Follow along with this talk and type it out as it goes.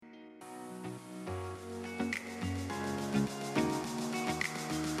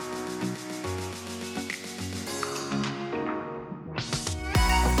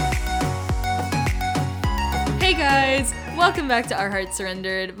Welcome back to Our Hearts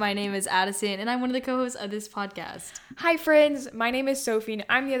Surrendered. My name is Addison, and I'm one of the co-hosts of this podcast. Hi, friends. My name is Sophie, and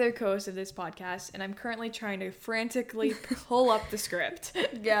I'm the other co-host of this podcast, and I'm currently trying to frantically pull up the script.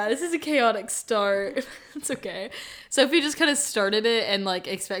 Yeah, this is a chaotic start. It's okay. Sophie just kind of started it and,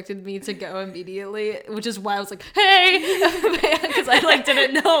 expected me to go immediately, which is why I was like, hey! Because I,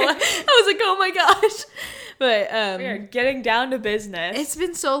 didn't know. I was like, oh my gosh. But, we are getting down to business. It's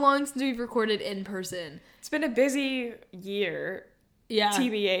been so long since we've recorded in person. It's been a busy year. Yeah.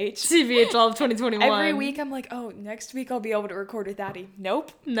 TBH all of 2021. Every week I'm like, oh, next week I'll be able to record with Daddy.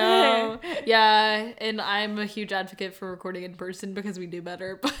 Nope. No. Yeah, and I'm a huge advocate for recording in person because we do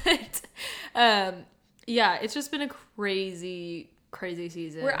better. But, yeah, it's just been a crazy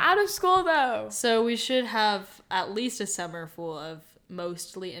season. We're out of school, though. So we should have at least a summer full of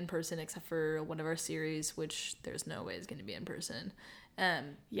mostly in person, except for one of our series, which there's no way is going to be in person.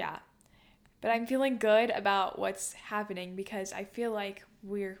 Yeah. But I'm feeling good about what's happening because I feel like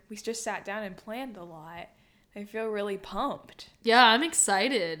we just sat down and planned a lot. I feel really pumped. Yeah, I'm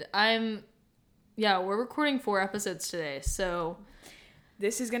excited. We're recording 4 episodes today, so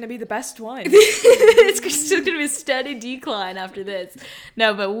this is going to be the best one. It's still going to be a steady decline after this.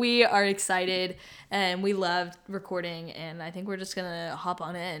 No, but we are excited and we love recording, and I think we're just going to hop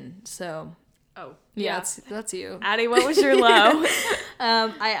on in. So oh, yeah, that's you. Addie, what was your low?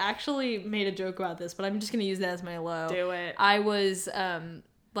 I actually made a joke about this, but I'm just going to use that as my low. Do it. I was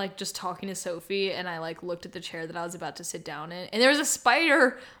just talking to Sophie, and I looked at the chair that I was about to sit down in, and there was a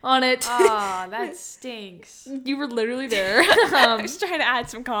spider on it. Oh, that stinks. You were literally there. I was trying to add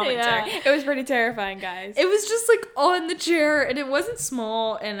some commentary. Yeah. It was pretty terrifying, guys. It was just on the chair, and it wasn't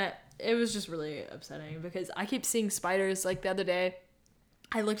small, and it was just really upsetting because I keep seeing spiders. The other day,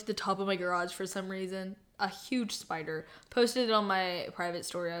 I looked at the top of my garage for some reason. A huge spider. Posted it on my private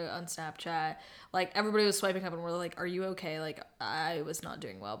story on Snapchat. Everybody was swiping up and were like, are you okay? I was not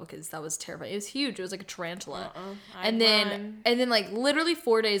doing well because that was terrifying. It was huge. It was like a tarantula. And then literally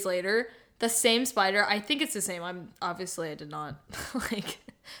 4 days later, the same spider, I think it's the same. I did not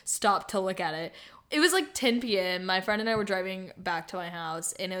stop to look at it. It was 10 p.m. My friend and I were driving back to my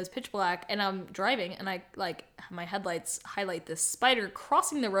house, and it was pitch black, and I'm driving, and I my headlights highlight this spider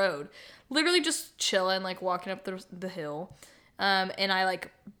crossing the road, literally just chilling, walking up the hill. And I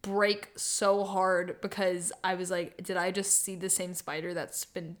brake so hard because I was like, did I just see the same spider that's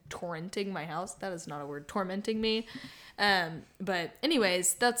been tormenting my house? That is not a word, tormenting me. But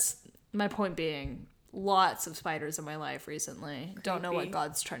anyways, that's my point being. Lots of spiders in my life recently. Creepy. Don't know what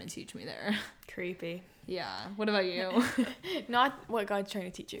God's trying to teach me there. Creepy. Yeah. What about you? Not what God's trying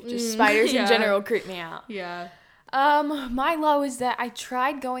to teach you. Just spiders in general creep me out. Yeah. My low is that I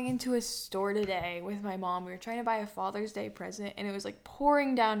tried going into a store today with my mom. We were trying to buy a Father's Day present, and it was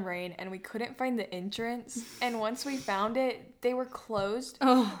pouring down rain, and we couldn't find the entrance. And once we found it, they were closed.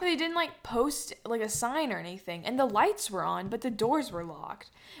 Oh. But they didn't post a sign or anything. And the lights were on, but the doors were locked.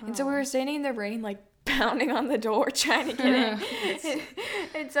 And so we were standing in the rain, pounding on the door trying to get in.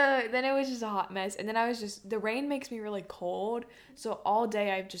 And so then it was just a hot mess. And then the rain makes me really cold. So all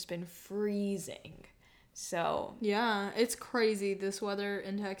day I've just been freezing. So yeah, it's crazy, this weather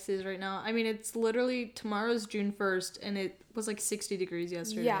in Texas right now. I mean, it's literally, tomorrow's June 1st, and it was 60 degrees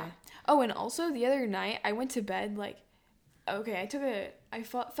yesterday. Yeah. Oh, and also the other night I went to bed I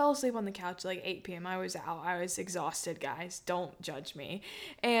fell asleep on the couch at 8 p.m. I was out. I was exhausted, guys. Don't judge me.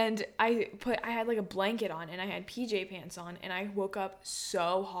 And I had a blanket on, and I had PJ pants on, and I woke up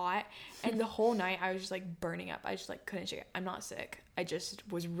so hot. And the whole night I was just burning up. I just couldn't shake it. I'm not sick. I just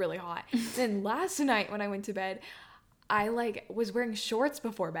was really hot. Then last night when I went to bed, I was wearing shorts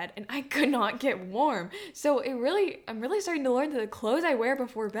before bed, and I could not get warm. So I'm really starting to learn that the clothes I wear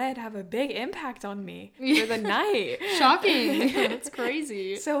before bed have a big impact on me for the night. Shocking. That's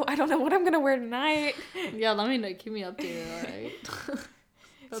crazy. So I don't know what I'm gonna wear tonight. Yeah, let me know. Keep me updated, all right?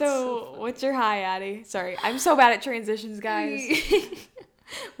 So what's your high, Addie? Sorry, I'm so bad at transitions, guys.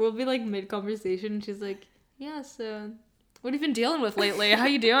 We'll be mid-conversation, and she's like, yeah, so what have you been dealing with lately? How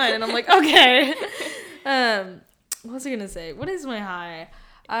you doing? And I'm like, okay. What was I gonna say? What is my high?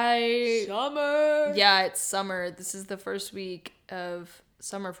 Summer. Yeah, it's summer. This is the first week of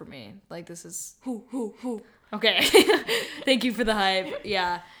summer for me. This is Who. Okay. Thank you for the hype.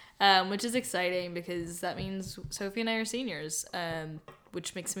 Yeah. Which is exciting because that means Sophie and I are seniors.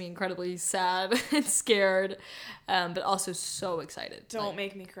 Which makes me incredibly sad and scared, but also so excited. Don't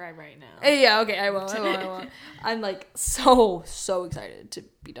make me cry right now. Yeah, okay, I will. I'm so excited to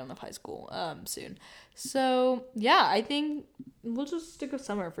be done with high school soon. So yeah, I think we'll just stick with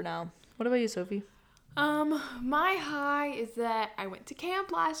summer for now. What about you, Sophie? My high is that I went to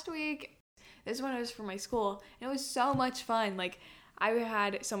camp last week. This one was for my school, and it was so much fun. Like, I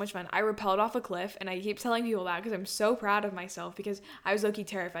had so much fun. I rappelled off a cliff, and I keep telling people that because I'm so proud of myself, because I was low-key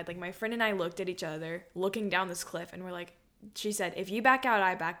terrified. Like, my friend and I looked at each other, looking down this cliff, and we're like, she said, if you back out,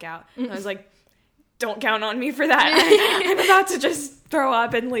 I back out. And I was like, don't count on me for that. I'm about to just throw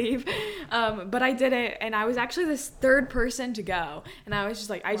up and leave. But I did it, and I was actually this third person to go. And I was just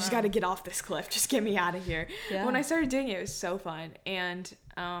like, I just got to get off this cliff. Just get me out of here. Yeah. When I started doing it, it was so fun. And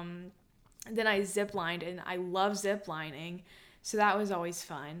then I zip-lined, and I love zip-lining. So that was always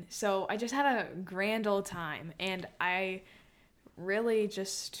fun. So I just had a grand old time, and I really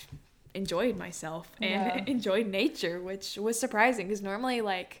just enjoyed myself and enjoyed nature, which was surprising because normally,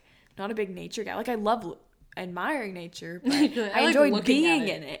 like, not a big nature guy. Like, I love admiring nature, but I enjoyed like being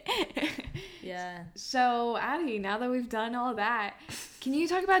in it. Yeah. So, Addie, now that we've done all that, can you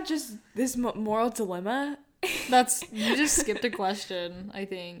talk about just this moral dilemma? You just skipped a question, I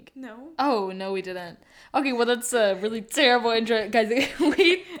think. No. Oh, no, we didn't. Okay, well, that's a really terrible intro. Guys,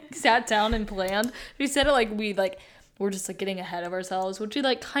 we sat down and planned. We said it like we're just like getting ahead of ourselves, which we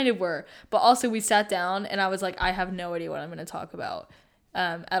like kind of were. But also we sat down and I was like, I have no idea what I'm going to talk about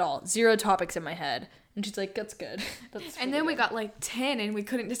at all. 0 topics in my head. And she's like, that's good. And then we got like 10 and we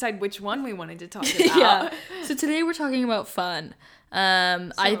couldn't decide which one we wanted to talk about. Yeah. So today we're talking about fun.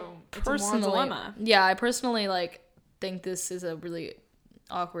 I personally like think this is a really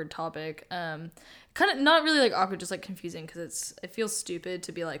awkward topic. Kind of not really like awkward, just like confusing, because it feels stupid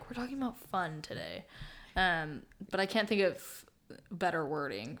to be like, we're talking about fun today. But I can't think of better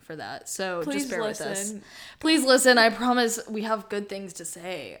wording for that. So please just bear listen. with us. Please listen. I promise we have good things to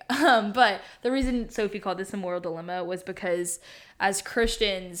say. But the reason Sophie called this a moral dilemma was because as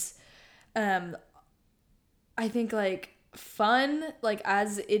Christians, I think like fun, like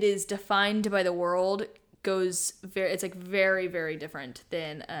as it is defined by the world, it's like very, very different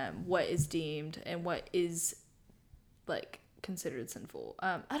than what is deemed and what is like considered sinful.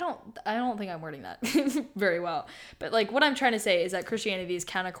 I don't think I'm wording that very well, but like what I'm trying to say is that Christianity is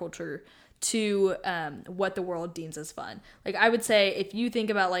counterculture to what the world deems as fun. Like I would say, if you think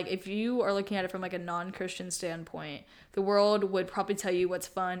about like if you are looking at it from like a non-Christian standpoint, the world would probably tell you what's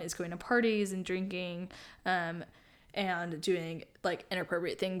fun is going to parties and drinking and doing like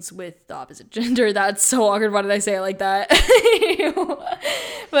inappropriate things with the opposite gender. That's so awkward. Why did I say it like that?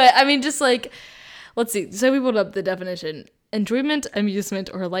 But I mean, just like, let's see. So we pulled up the definition: enjoyment, amusement,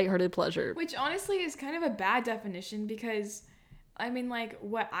 or lighthearted pleasure. Which honestly is kind of a bad definition because, I mean, like,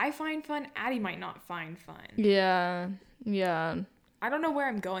 what I find fun, Addie might not find fun. Yeah. I don't know where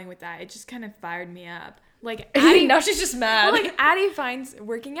I'm going with that. It just kind of fired me up. Like, Addie, now she's just mad. Well, like, Addie finds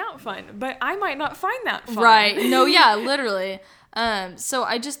working out fun, but I might not find that fun. Right. No, yeah, literally. So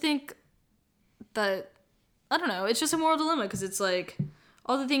I just think that, I don't know, it's just a moral dilemma because it's like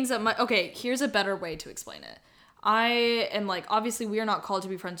all the things that okay, here's a better way to explain it. I am like, obviously we are not called to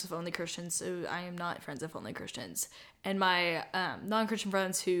be friends with only Christians, so I am not friends with only Christians. And my non-Christian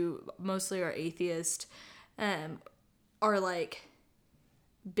friends who mostly are atheist are like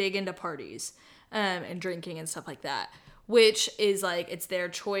big into parties and drinking and stuff like that, which is like, it's their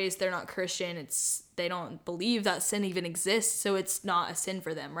choice. They're not Christian. They don't believe that sin even exists, so it's not a sin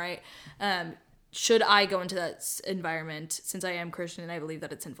for them, right? Should I go into that environment, since I am Christian and I believe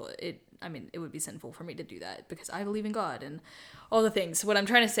that it's sinful? It would be sinful for me to do that because I believe in God and all the things. What I'm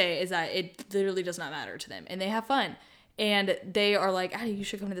trying to say is that it literally does not matter to them, and they have fun. And they are like, Addie, you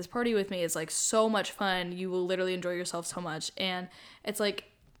should come to this party with me. It's like so much fun. You will literally enjoy yourself so much. And it's like,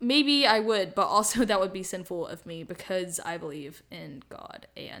 maybe I would, but also that would be sinful of me because I believe in God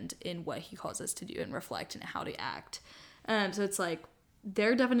and in what he calls us to do and reflect and how to act. So it's like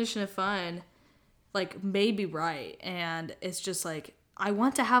their definition of fun like may be right, and it's just like, I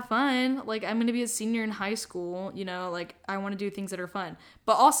want to have fun. Like, I'm going to be a senior in high school, you know, like I want to do things that are fun,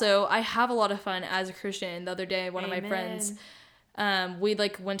 but also I have a lot of fun as a Christian. The other day, one of my friends, we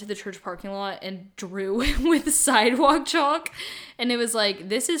like went to the church parking lot and drew with sidewalk chalk, and it was like,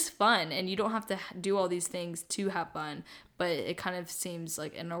 this is fun, and you don't have to do all these things to have fun. But it kind of seems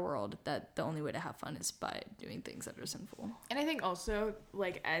like in our world that the only way to have fun is by doing things that are sinful. And I think also,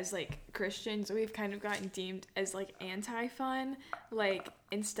 like, as like Christians, we've kind of gotten deemed as like anti-fun, like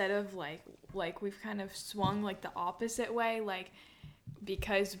instead of like we've kind of swung like the opposite way, like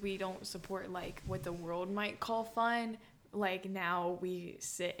because we don't support like what the world might call fun. Like now we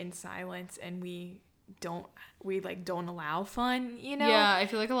sit in silence and we don't allow fun, you know? Yeah, I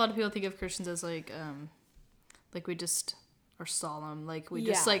feel like a lot of people think of Christians as like we just are solemn. Like we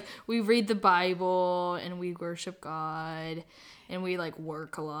just like, we read the Bible and we worship God and we like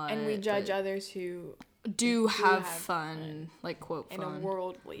work a lot. And we judge others who do have fun, like quote in fun. a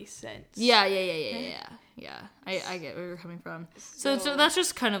worldly sense. Yeah. I get where you're coming from. So that's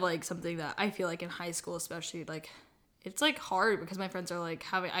just kind of like something that I feel like in high school, especially, like it's like hard because my friends are like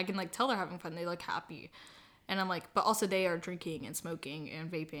I can like tell they're having fun. They look happy, and I'm like, but also they are drinking and smoking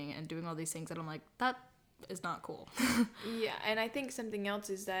and vaping and doing all these things, and I'm like, that is not cool. Yeah, and I think something else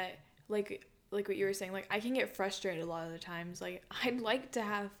is that like what you were saying, like I can get frustrated a lot of the times. Like I'd like to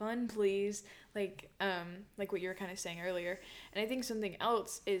have fun, please. Like what you were kind of saying earlier. And I think something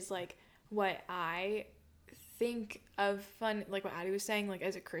else is like what I think of fun, like what Addie was saying, like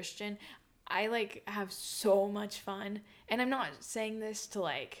as a Christian, I like have so much fun. And I'm not saying this to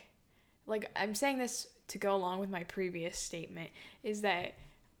like I'm saying this to go along with my previous statement, is that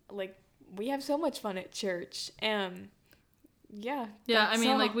like we have so much fun at church. Yeah, I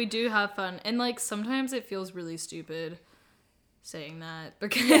mean, like we do have fun, and like sometimes it feels really stupid saying that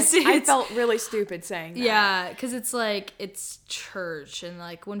because I felt really stupid saying that. Yeah, because it's like it's church, and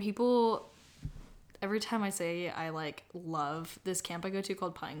like when people, every time I say I like love this camp I go to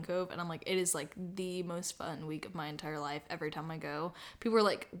called Pine Cove, and I'm like, it is like the most fun week of my entire life. Every time I go, people are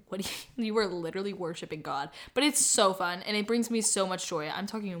like, what you are literally worshiping God, but it's so fun and it brings me so much joy. I'm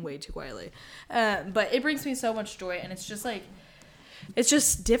talking way too quietly, but it brings me so much joy, and it's just like, it's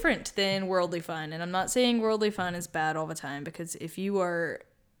just different than worldly fun. And I'm not saying worldly fun is bad all the time, because if you are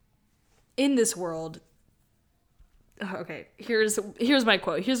in this world, okay, here's my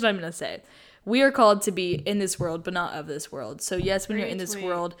quote. Here's what I'm going to say. We are called to be in this world, but not of this world. So yes, when you're in this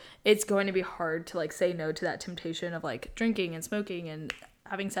world, it's going to be hard to like say no to that temptation of like drinking and smoking and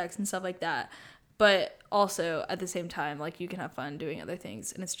having sex and stuff like that. But also at the same time, like you can have fun doing other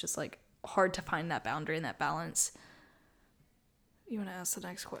things, and it's just like hard to find that boundary and that balance. You want to ask the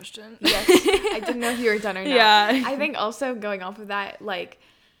next question? Yes. I didn't know if you were done or not. Yeah. I think also going off of that, like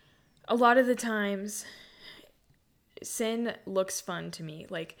a lot of the times sin looks fun to me.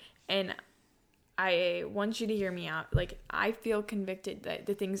 Like, and I want you to hear me out. Like, I feel convicted that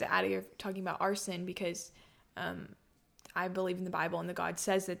the things that Addie are talking about are sin because I believe in the Bible, and the God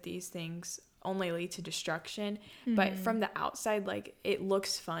says that these things only lead to destruction. But from the outside, like, it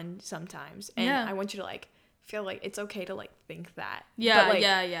looks fun sometimes. And I want you to like feel like it's okay to like think that. Yeah, but, like,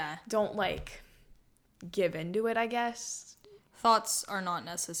 yeah. Don't like give into it, I guess. Thoughts are not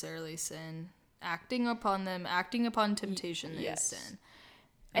necessarily sin. Acting upon temptation is sin.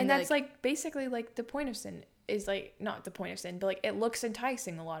 And that's like basically like the point of sin is like not the point of sin, but like it looks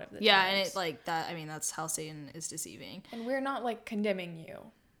enticing a lot of the times. Yeah, and it like that, I mean, that's how Satan is deceiving. And we're not like condemning you.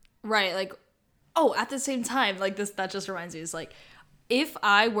 Right, like, oh, at the same time, like this, that just reminds me, is like, if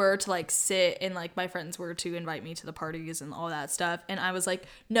I were to like sit and like my friends were to invite me to the parties and all that stuff, and I was like,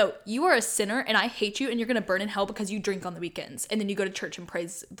 no, you are a sinner and I hate you and you're gonna burn in hell because you drink on the weekends and then you go to church and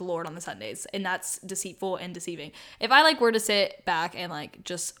praise the Lord on the Sundays, and that's deceitful and deceiving. If I like were to sit back and like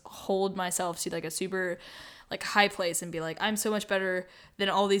just hold myself to like a super like high place and be like, I'm so much better than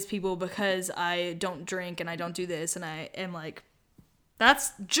all these people because I don't drink and I don't do this, and I am like,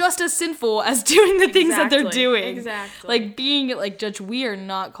 that's just as sinful as doing the things that they're doing. Exactly. Like being like judged. We are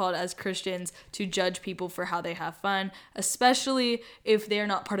not called as Christians to judge people for how they have fun, especially if they're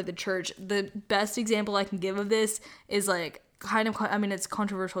not part of the church. The best example I can give of this is like kind of, I mean, it's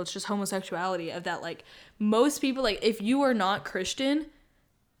controversial. It's just homosexuality, of that like most people, like if you are not Christian,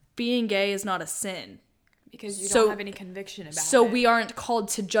 being gay is not a sin. Because you don't have any conviction about it. So we aren't called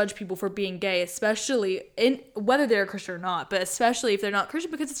to judge people for being gay, especially in whether they're a Christian or not, but especially if they're not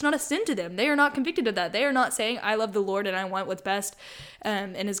Christian, because it's not a sin to them. They are not convicted of that. They are not saying, I love the Lord and I want what's best,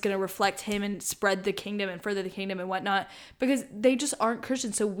 and is going to reflect him and spread the kingdom and further the kingdom and whatnot, because they just aren't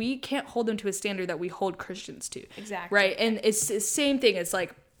Christians. So we can't hold them to a standard that we hold Christians to. Exactly. Right? And it's the same thing. It's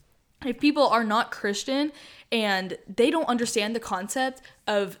like, if people are not Christian and they don't understand the concept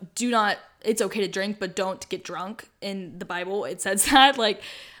of it's okay to drink, but don't get drunk. In the Bible, it says that, like,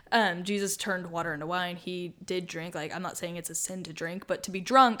 Jesus turned water into wine. He did drink. Like, I'm not saying it's a sin to drink, but to be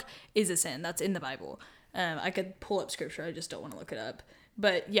drunk is a sin. That's in the Bible. I could pull up scripture. I just don't want to look it up.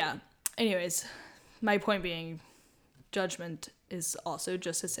 But yeah, anyways, my point being, judgment is also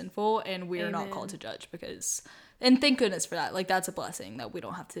just as sinful, and we are not called to judge and thank goodness for that. Like, that's a blessing that we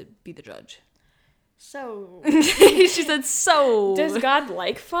don't have to be the judge. So. She said, so. Does God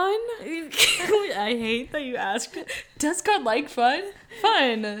like fun? I hate that you asked. Does God like fun?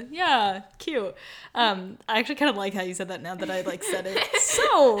 Fun. Yeah. Cute. I actually kind of like how you said that now that I, like, said it.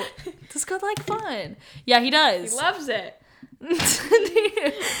 So, does God like fun? Yeah, he does. He loves it.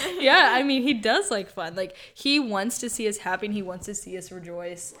 Yeah, I mean, he does like fun. Like, he wants to see us happy and he wants to see us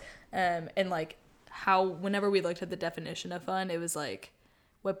rejoice. And, like, how whenever we looked at the definition of fun, it was like,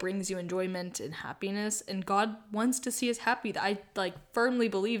 what brings you enjoyment and happiness, and God wants to see us happy. I like firmly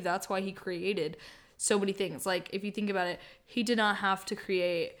believe that's why he created so many things. Like, if you think about it, he did not have to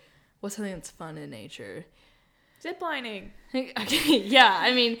create what's something that's fun in nature. Ziplining. Okay, yeah,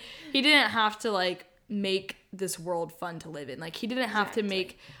 I mean, he didn't have to like make this world fun to live in. Like, he didn't have to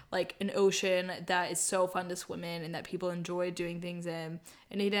make like an ocean that is so fun to swim in and that people enjoy doing things in,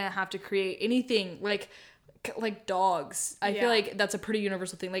 and he didn't have to create anything like dogs. I feel like that's a pretty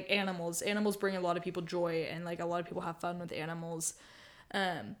universal thing. Like animals bring a lot of people joy, and like a lot of people have fun with animals.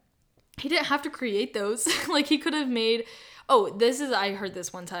 He didn't have to create those. Like, he could have made, I heard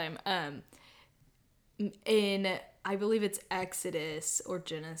this one time in, I believe it's Exodus or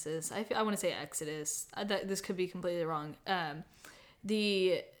Genesis. I want to say Exodus. This could be completely wrong.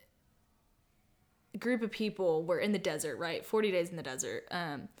 The group of people were in the desert, right? 40 days in the desert.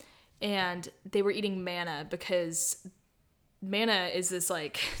 And they were eating manna, because manna is this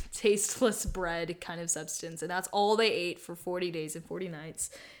like tasteless bread kind of substance. And that's all they ate for 40 days and 40 nights.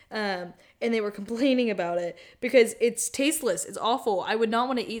 And they were complaining about it because it's tasteless. It's awful. I would not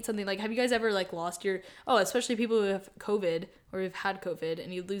want to eat something like, have you guys ever like lost your, especially people who have COVID or who've had COVID,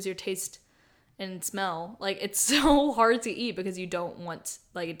 and you lose your taste and smell. Like, it's so hard to eat because you don't want,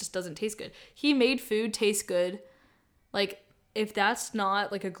 like, it just doesn't taste good. He made food taste good. Like, if that's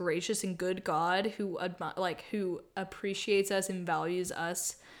not like a gracious and good God who appreciates us and values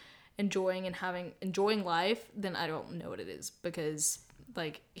us enjoying life, then I don't know what it is, because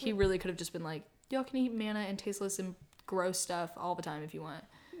like, he really could have just been like, y'all can eat manna and tasteless and gross stuff all the time if you want.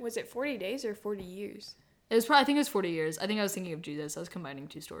 Was it 40 days or 40 years? It was probably, I think it was 40 years. I think I was thinking of Jesus. I was combining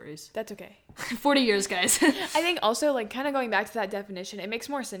two stories. That's okay. 40 years, guys. I think also, like, kind of going back to that definition, it makes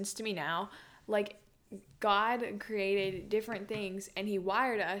more sense to me now. Like, God created different things and he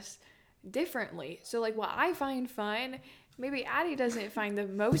wired us differently. So, like, what I find fun, maybe Addie doesn't find the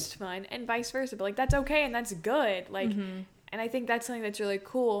most fun, and vice versa. But, like, that's okay and that's good. Like, and I think that's something that's really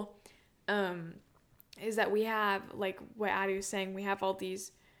cool, is that we have, like what Addie was saying, we have all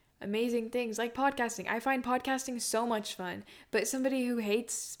these amazing things like podcasting. I find podcasting so much fun, but somebody who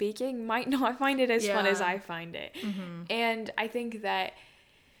hates speaking might not find it as fun as I find it. And I think that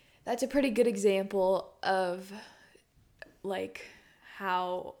that's a pretty good example of like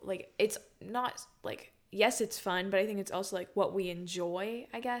how, like, it's not like, yes, it's fun, but I think it's also like what we enjoy,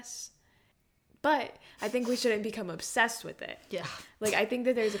 I guess. But I think we shouldn't become obsessed with it. Yeah. Like, I think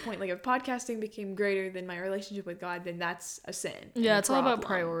that there's a point, like, if podcasting became greater than my relationship with God, then that's a sin. Yeah, it's all about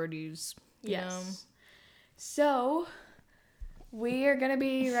priorities. Yes. You know? So, we are going to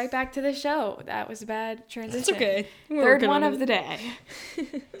be right back to the show. That was a bad transition. It's okay. Third one of the day.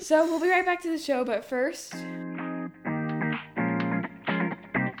 So, we'll be right back to the show, but first...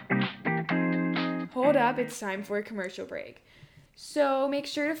 Hold up, it's time for a commercial break. So make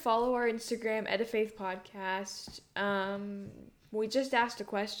sure to follow our Instagram, Edifaith Podcast. We just asked a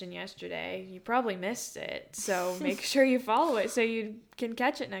question yesterday. You probably missed it, so make sure you follow it so you can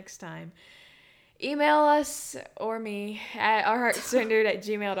catch it next time. Email us or me at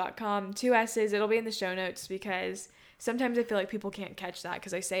ourheartcentered@gmail.com. 2 S's. It'll be in the show notes because sometimes I feel like people can't catch that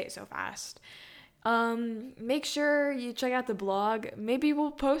because I say it so fast. Make sure you check out the blog. Maybe we'll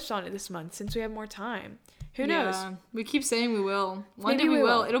post on it this month since we have more time. Who knows? We keep saying we will. One day we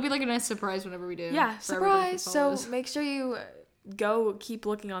will. It'll be like a nice surprise whenever we do. Yeah, surprise. So make sure you keep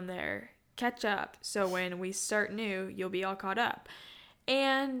looking on there. Catch up. So when we start new, you'll be all caught up.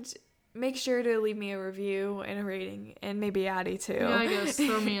 And make sure to leave me a review and a rating. And maybe Addie too. Yeah, I guess.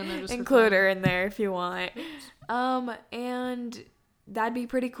 Throw me in there. Just include her in there if you want. And... that'd be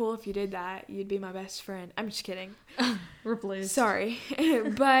pretty cool if you did that. You'd be my best friend. I'm just kidding. Replaced. Sorry.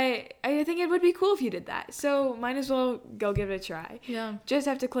 But I think it would be cool if you did that. So might as well go give it a try. Yeah. Just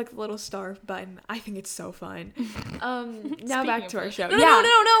have to click the little star button. I think it's so fun. Now back to our show.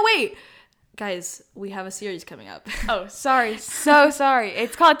 No, wait. Guys, we have a series coming up. Oh, sorry. So sorry.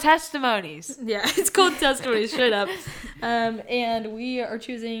 It's called Testimonies. Yeah, it's called Testimonies. Straight up. And we are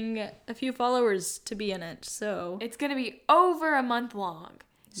choosing a few followers to be in it. So it's going to be over a month long.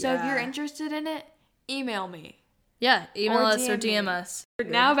 So if you're interested in it, email me. Yeah, email us or DM us.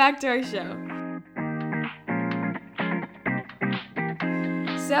 Now back to our show.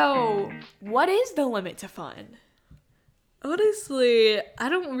 So, what is the limit to fun? Honestly, I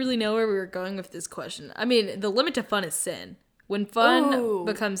don't really know where we were going with this question. I mean, the limit to fun is sin. When fun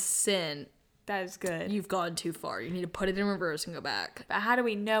becomes sin, that is good. You've gone too far. You need to put it in reverse and go back. But how do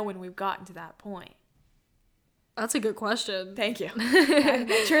we know when we've gotten to that point? That's a good question. Thank you. I'm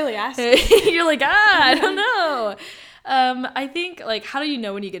truly asking. You're like, I don't know. I think, like, how do you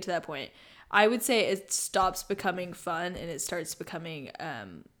know when you get to that point? I would say it stops becoming fun and it starts becoming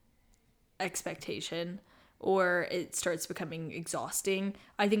expectation, or it starts becoming exhausting.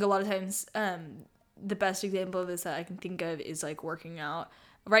 I think a lot of times the best example of this that I can think of is like working out.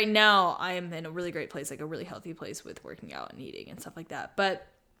 Right now I am in a really great place, like a really healthy place with working out and eating and stuff like that. But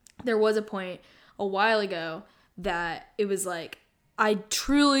there was a point a while ago that it was like I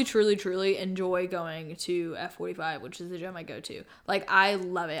truly, truly, truly enjoy going to F45, which is the gym I go to. Like, I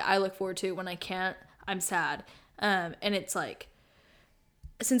love it. I look forward to it. When I can't, I'm sad. And it's like,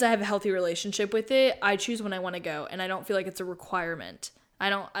 since I have a healthy relationship with it, I choose when I want to go, and I don't feel like it's a requirement.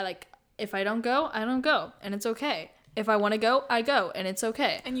 If I don't go, I don't go, and it's okay. If I want to go, I go, and it's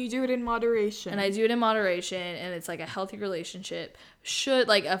okay. And you do it in moderation. And I do it in moderation, and it's like a healthy relationship.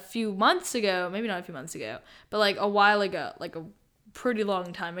 Like a few months ago, maybe not a few months ago, but like a while ago, like a pretty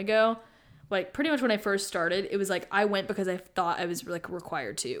long time ago, like pretty much when I first started, it was like I went because I thought I was like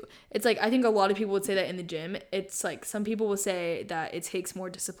required to. It's like I think a lot of people would say that in the gym. It's like some people will say that it takes more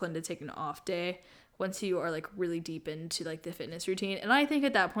discipline to take an off day once you are like really deep into like the fitness routine. And I think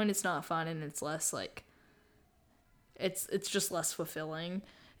at that point it's not fun, and it's less like it's just less fulfilling.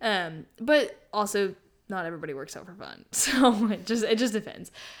 But also not everybody works out for fun, so it just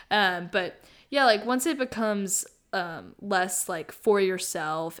depends. But yeah, like once it becomes less like for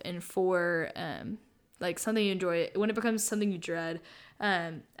yourself and for like something you enjoy, when it becomes something you dread.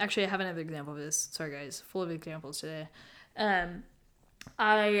 Actually, I have another example of this. Sorry guys, full of examples today.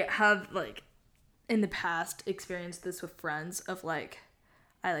 I have like in the past experienced this with friends of like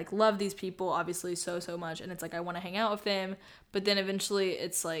I like love these people obviously so much, and it's like I want to hang out with them, but then eventually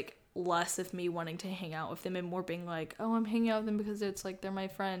it's like less of me wanting to hang out with them and more being like, oh, I'm hanging out with them because it's like they're my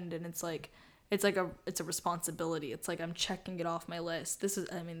friend, and it's a responsibility. It's like I'm checking it off my list.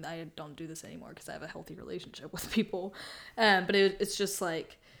 I don't do this anymore because I have a healthy relationship with people. But it's just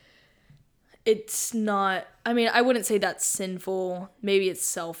like, it's not, I wouldn't say that's sinful. Maybe it's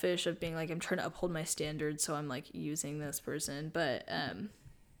selfish of being like, I'm trying to uphold my standards, so I'm like using this person. But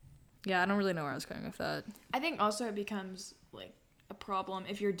yeah, I don't really know where I was going with that. I think also it becomes like a problem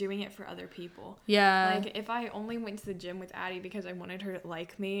if you're doing it for other people. Yeah. Like if I only went to the gym with Addie because I wanted her to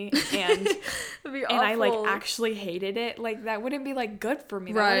like me and I like actually hated it, like that wouldn't be like good for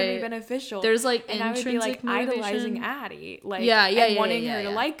me. That wouldn't be beneficial. There's like and I would be like motivation. idolizing Addie, like wanting her to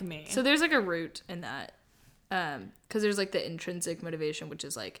like me. So there's like a root in that. Because there's like the intrinsic motivation, which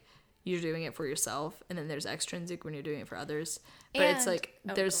is like you're doing it for yourself, and then there's extrinsic when you're doing it for others. But it's like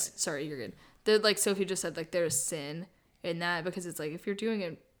sorry, you're good. Like Sophie just said, like there's sin in that, because it's like if you're doing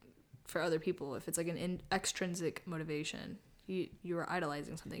it for other people, if it's like an extrinsic motivation, you are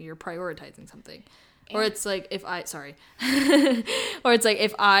idolizing something, you're prioritizing something. Or it's like or it's like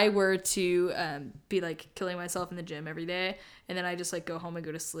if I were to be like killing myself in the gym every day, and then I just like go home and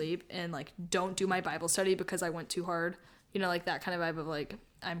go to sleep and like don't do my Bible study because I went too hard, like that kind of vibe of like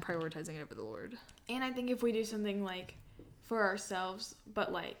I'm prioritizing it over the Lord. And I think if we do something like for ourselves,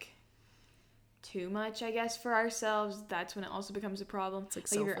 but like too much, I guess, for ourselves, that's when it also becomes a problem. It's like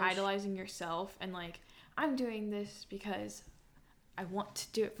if you're idolizing yourself and like, I'm doing this because I want to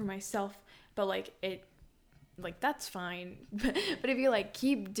do it for myself, but like it, like that's fine. But if you like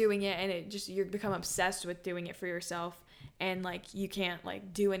keep doing it and it just, you become obsessed with doing it for yourself, and like you can't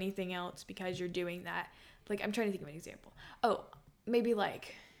like do anything else because you're doing that. Like I'm trying to think of an example. Oh, maybe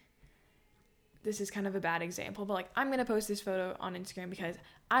like, this is kind of a bad example, but like I'm going to post this photo on Instagram because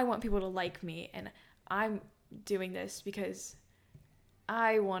I want people to like me, and I'm doing this because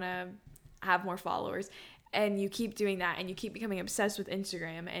I want to have more followers. And you keep doing that, and you keep becoming obsessed with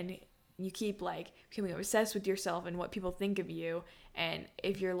Instagram, and you keep like becoming obsessed with yourself and what people think of you, and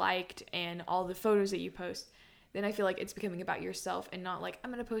if you're liked and all the photos that you post, then I feel like it's becoming about yourself and not like,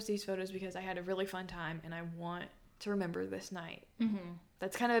 I'm going to post these photos because I had a really fun time and I want to remember this night. Mm-hmm.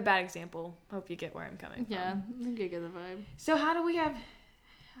 That's kind of a bad example. Hope you get where I'm coming from. Yeah, I think I get the vibe. So how do we have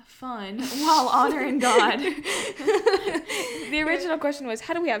fun while honoring God? The original question was,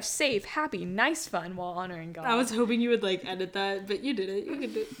 how do we have safe, happy, nice fun while honoring God? I was hoping you would like edit that, but you did it. You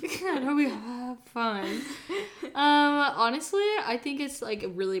could do it. How do we have fun? Honestly, I think it's like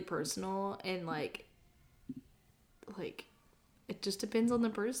really personal, and like it just depends on the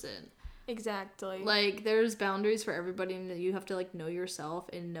person. Exactly. Like, there's boundaries for everybody, and you have to, like, know yourself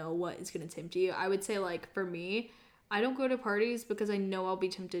and know what is going to tempt you. I would say, like, for me, I don't go to parties because I know I'll be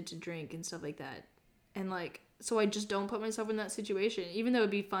tempted to drink and stuff like that. And, like, so I just don't put myself in that situation. Even though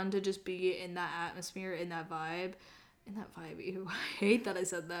it'd be fun to just be in that atmosphere, in that vibe. Ew, I hate that I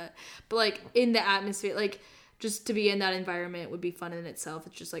said that. But, like, in the atmosphere, like, just to be in that environment would be fun in itself.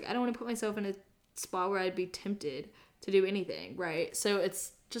 It's just, like, I don't want to put myself in a spot where I'd be tempted to do anything, right? So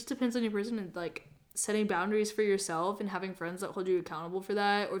it's just depends on your person, and like setting boundaries for yourself and having friends that hold you accountable for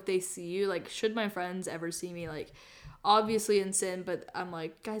that. Or if they see you, like, should my friends ever see me like obviously in sin, but I'm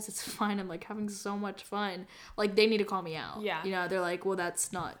like, guys, it's fine, I'm like having so much fun, like they need to call me out. Yeah. You know, they're like, well,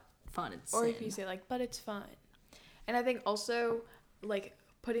 that's not fun, it's Or sin. if you say like, but it's fun. And I think also like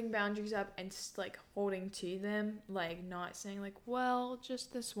putting boundaries up and like holding to them, like not saying like, well,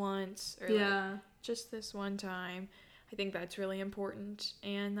 just this once, or like just this one time. I think that's really important.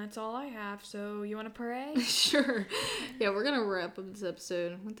 And that's all I have. So you want to pray? Sure. Yeah, we're gonna wrap up this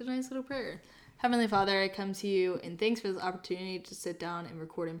episode with a nice little prayer. Heavenly Father, I come to you and thanks for this opportunity to sit down and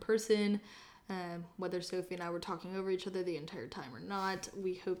record in person. Whether Sophie and I were talking over each other the entire time or not,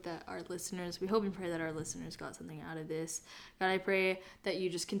 we hope and pray that our listeners got something out of this. God, I pray that you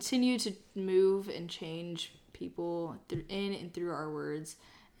just continue to move and change people in and through our words.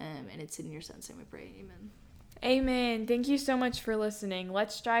 And it's in your son's name we pray. Amen. Amen. Thank you so much for listening.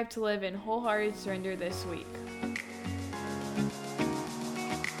 Let's strive to live in wholehearted surrender this week.